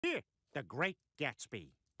Here, The Great Gatsby,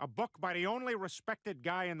 a book by the only respected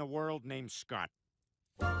guy in the world named Scott.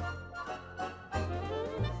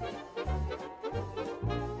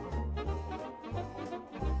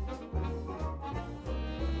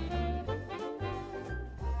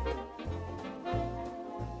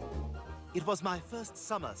 It was my first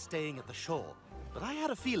summer staying at the shore, but I had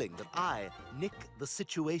a feeling that I, Nick the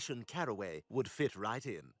Situation Carraway, would fit right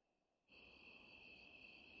in.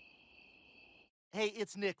 Hey,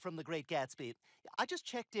 it's Nick from The Great Gatsby. I just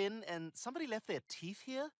checked in and somebody left their teeth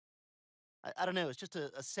here. I don't know, it's just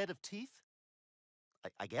a set of teeth?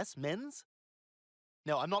 I guess men's?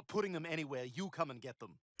 No, I'm not putting them anywhere. You come and get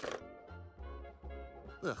them.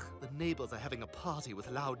 Ugh, the neighbors are having a party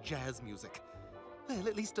with loud jazz music. Well,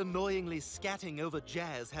 at least annoyingly scatting over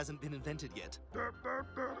jazz hasn't been invented yet.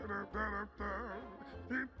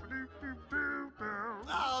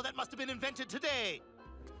 Oh, that must have been invented today!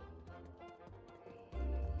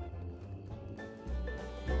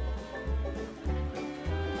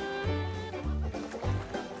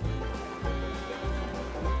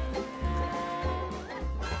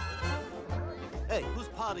 Hey, whose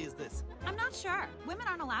party is this? I'm not sure. Women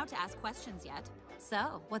aren't allowed to ask questions yet.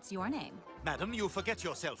 So, what's your name? Madam, you forget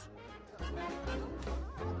yourself.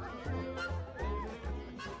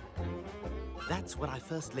 That's when I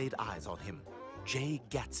first laid eyes on him. J.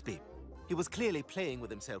 Gatsby. He was clearly playing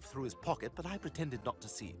with himself through his pocket, but I pretended not to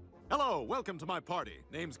see. Hello, welcome to my party.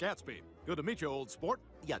 Name's Gatsby. Good to meet you, old sport.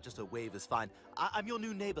 Yeah, just a wave is fine. I'm your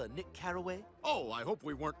new neighbor, Nick Carraway. Oh, I hope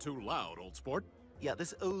we weren't too loud, old sport. Yeah,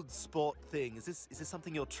 this old sport thing, is this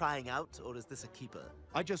something you're trying out, or is this a keeper?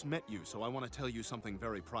 I just met you, so I want to tell you something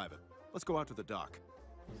very private. Let's go out to the dock.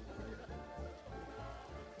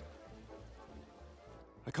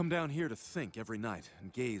 I come down here to think every night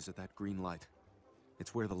and gaze at that green light.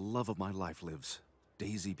 It's where the love of my life lives,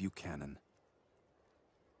 Daisy Buchanan.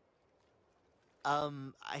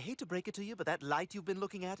 I hate to break it to you, but that light you've been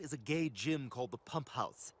looking at is a gay gym called the Pump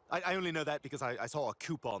House. I only know that because I saw a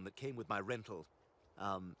coupon that came with my rental.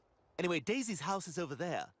 Anyway, Daisy's house is over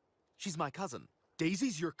there. She's my cousin.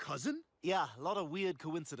 Daisy's your cousin? Yeah, a lot of weird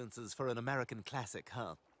coincidences for an American classic,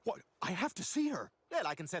 huh? What? I have to see her. Well,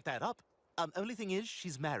 I can set that up. Only thing is,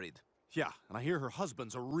 she's married. Yeah, and I hear her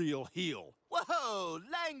husband's a real heel. Whoa,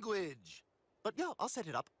 language! But yeah, I'll set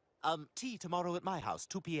it up. Tea tomorrow at my house,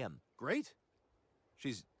 2 p.m. Great.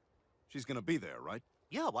 She's gonna be there, right?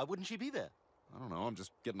 Yeah, why wouldn't she be there? I don't know, I'm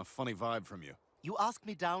just getting a funny vibe from you. You asked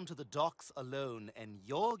me down to the docks alone, and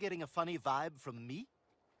you're getting a funny vibe from me?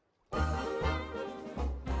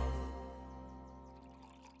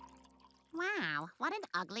 Wow, what an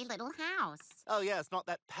ugly little house. Oh yeah, it's not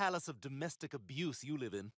that palace of domestic abuse you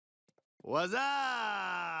live in. What's up?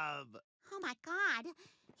 Oh my God,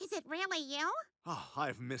 is it really you? Oh,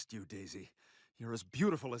 I've missed you, Daisy. You're as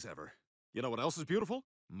beautiful as ever. You know what else is beautiful?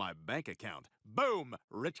 My bank account. Boom!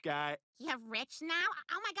 Rich guy. You're rich now?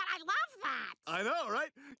 Oh my God, I love that! I know, right?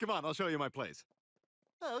 Come on, I'll show you my place.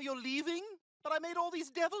 Oh, you're leaving? But I made all these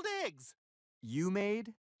deviled eggs. You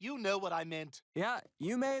made? You know what I meant. Yeah,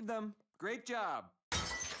 you made them. Great job.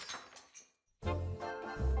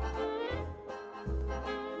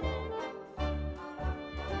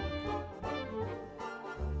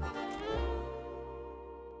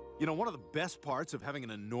 You know, one of the best parts of having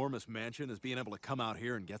an enormous mansion is being able to come out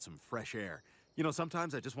here and get some fresh air. You know,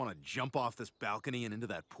 sometimes I just want to jump off this balcony and into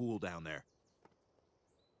that pool down there.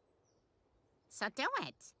 So do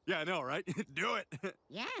it. Yeah, I know, right? Do it.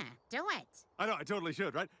 Yeah, do it. I know, I totally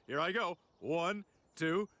should, right? Here I go. 1,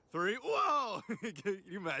 2, 3. Whoa! Can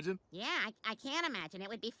you imagine? Yeah, I can't imagine. It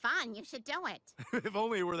would be fun. You should do it. If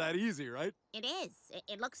only it were that easy, right? It is.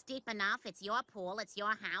 It looks deep enough. It's your pool. It's your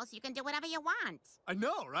house. You can do whatever you want. I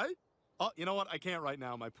know, right? Oh, you know what? I can't right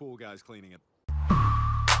now. My pool guy's cleaning it.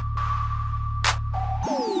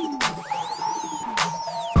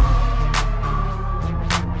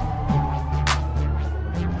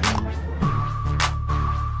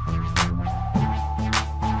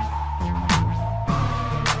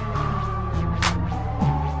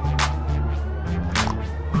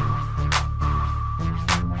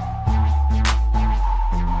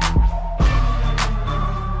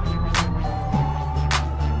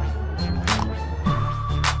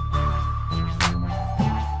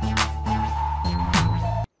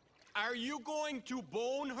 Are you going to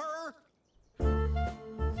bone her?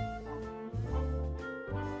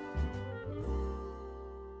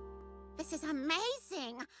 This is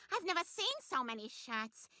amazing. I've never seen so many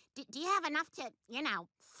shirts. Do you have enough to, you know,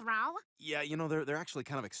 throw? Yeah, you know, they're actually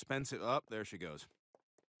kind of expensive. Oh, there she goes.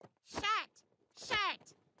 Shirt,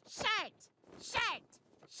 shirt, shirt, shirt,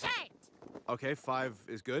 shirt, Okay, 5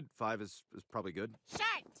 is good. 5 is probably good.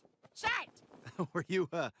 shirt.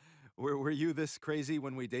 Were you this crazy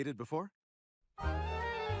when we dated before?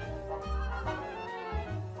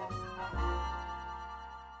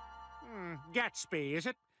 Gatsby, is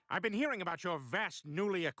it? I've been hearing about your vast,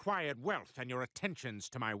 newly acquired wealth and your attentions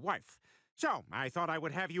to my wife. So, I thought I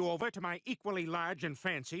would have you over to my equally large and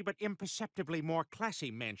fancy, but imperceptibly more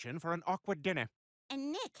classy mansion for an awkward dinner.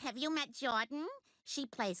 And Nick, have you met Jordan? She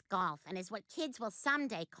plays golf and is what kids will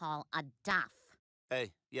someday call a duff.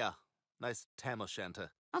 Hey, yeah, nice tam o'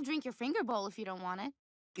 shanter. I'll drink your finger bowl if you don't want it.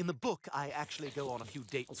 In the book, I actually go on a few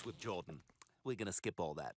dates with Jordan. We're gonna skip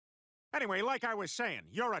all that. Anyway, like I was saying,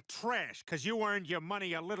 you're a trash because you earned your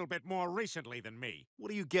money a little bit more recently than me.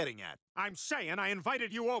 What are you getting at? I'm saying I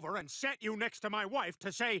invited you over and sat you next to my wife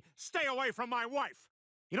to say, stay away from my wife.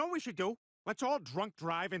 You know what we should do? Let's all drunk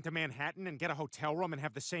drive into Manhattan and get a hotel room and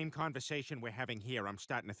have the same conversation we're having here. I'm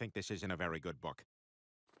starting to think this isn't a very good book.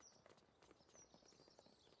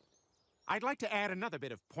 I'd like to add another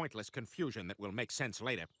bit of pointless confusion that will make sense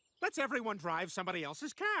later. Let's everyone drive somebody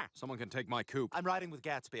else's car. Someone can take my coupe. I'm riding with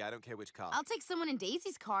Gatsby. I don't care which car. I'll take someone in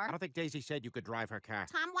Daisy's I car. don't think Daisy said you could drive her car.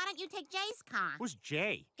 Tom, why don't you take Jay's car? Who's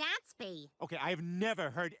Jay? Gatsby. Okay, I have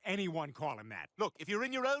never heard anyone call him that. Look, if you're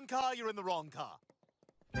in your own car, you're in the wrong car.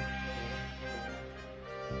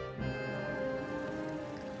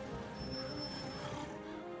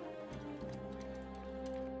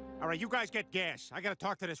 All right, you guys get gas. I gotta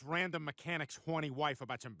talk to this random mechanic's horny wife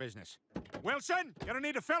about some business. Wilson, gonna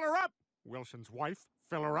need to fill her up. Wilson's wife,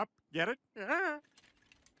 fill her up. Get it? Yeah.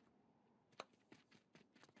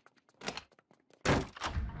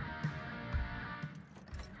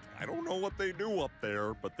 I don't know what they do up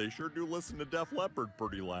there, but they sure do listen to Def Leppard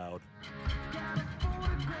pretty loud.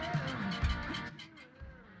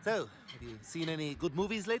 So, have you seen any good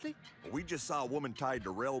movies lately? We just saw a woman tied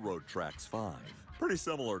to railroad tracks 5. Pretty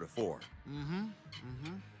similar to 4.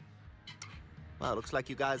 Well, looks like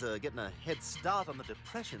you guys are getting a head start on the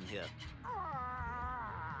depression here.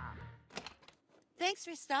 Thanks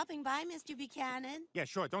for stopping by, Mr. Buchanan. Yeah,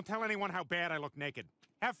 sure. Don't tell anyone how bad I look naked.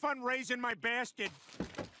 Have fun raising my bastard.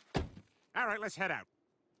 All right, let's head out.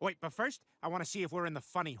 Wait, but first, I want to see if we're in the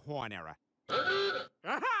funny horn era.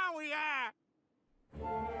 Aha, we are!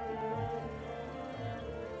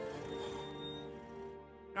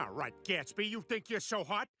 All right, Gatsby, you think you're so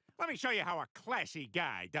hot? Let me show you how a classy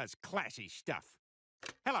guy does classy stuff.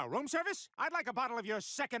 Hello, room service? I'd like a bottle of your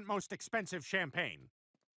second most expensive champagne.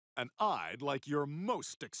 And I'd like your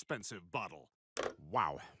most expensive bottle.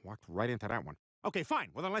 Wow, walked right into that one. Okay, fine.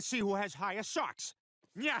 Well, then let's see who has higher socks.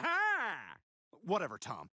 Yaha! Whatever,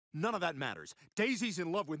 Tom. None of that matters. Daisy's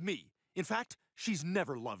in love with me. In fact, she's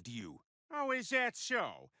never loved you. Oh, is that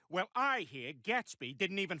so? Well, I hear Gatsby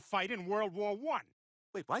didn't even fight in World War I.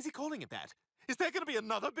 Wait, why is he calling it that? Is there gonna be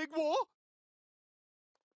another big war?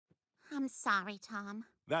 I'm sorry, Tom.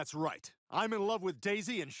 That's right. I'm in love with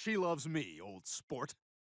Daisy and she loves me, old sport.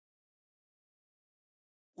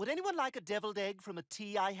 Would anyone like a deviled egg from a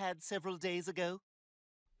tea I had several days ago?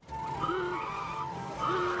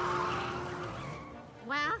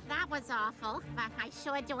 Well, that was awful, but I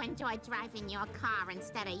sure do enjoy driving your car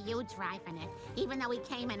instead of you driving it, even though we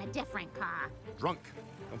came in a different car. Drunk.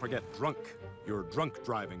 Don't forget, drunk. You're drunk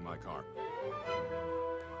driving my car.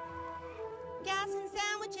 Gas and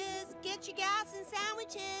sandwiches! Get your gas and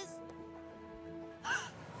sandwiches!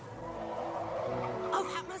 Oh,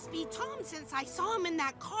 that must be Tom, since I saw him in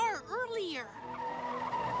that car earlier.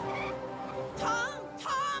 Tom!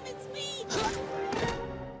 Tom, it's me!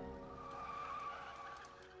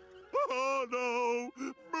 Oh no!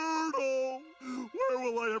 Myrtle! Where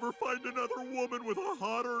will I ever find another woman with a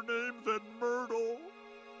hotter name than Myrtle?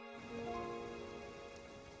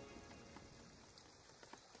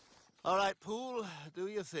 All right, Pool, do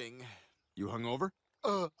your thing. You hungover?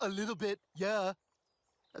 A little bit, yeah.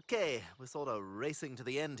 Okay, we're sort of racing to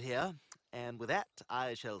the end here. And with that,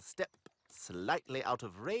 I shall step slightly out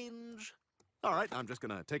of range. All right, I'm just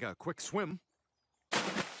gonna take a quick swim.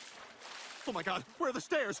 Oh my God, where are the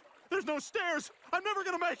stairs? There's no stairs! I'm never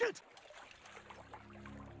gonna make it!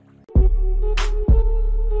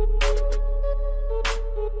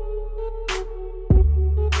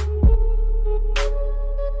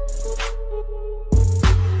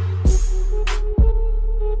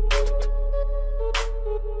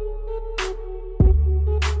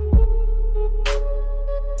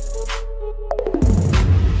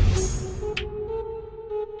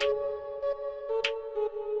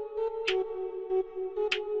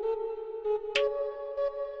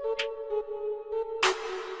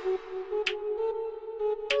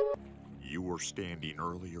 You were standing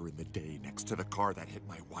earlier in the day next to the car that hit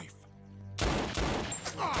my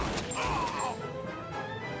wife. 。 . 。 . 。 . 。 . 。 . . . . . . . 。 . . . . 。 . 。 . 。 . 。 . . 。 . . 。 . . 。 . 。 . 。 . 。 Oh! 。 . 。 . 。 . . 。 . . Oh!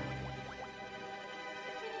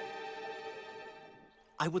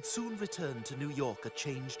 I would soon return to New York a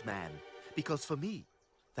changed man, because for me,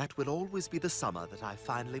 that will always be the summer that I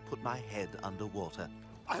finally put my head underwater.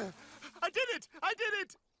 I did it! I did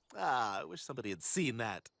it! Ah, I wish somebody had seen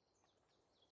that.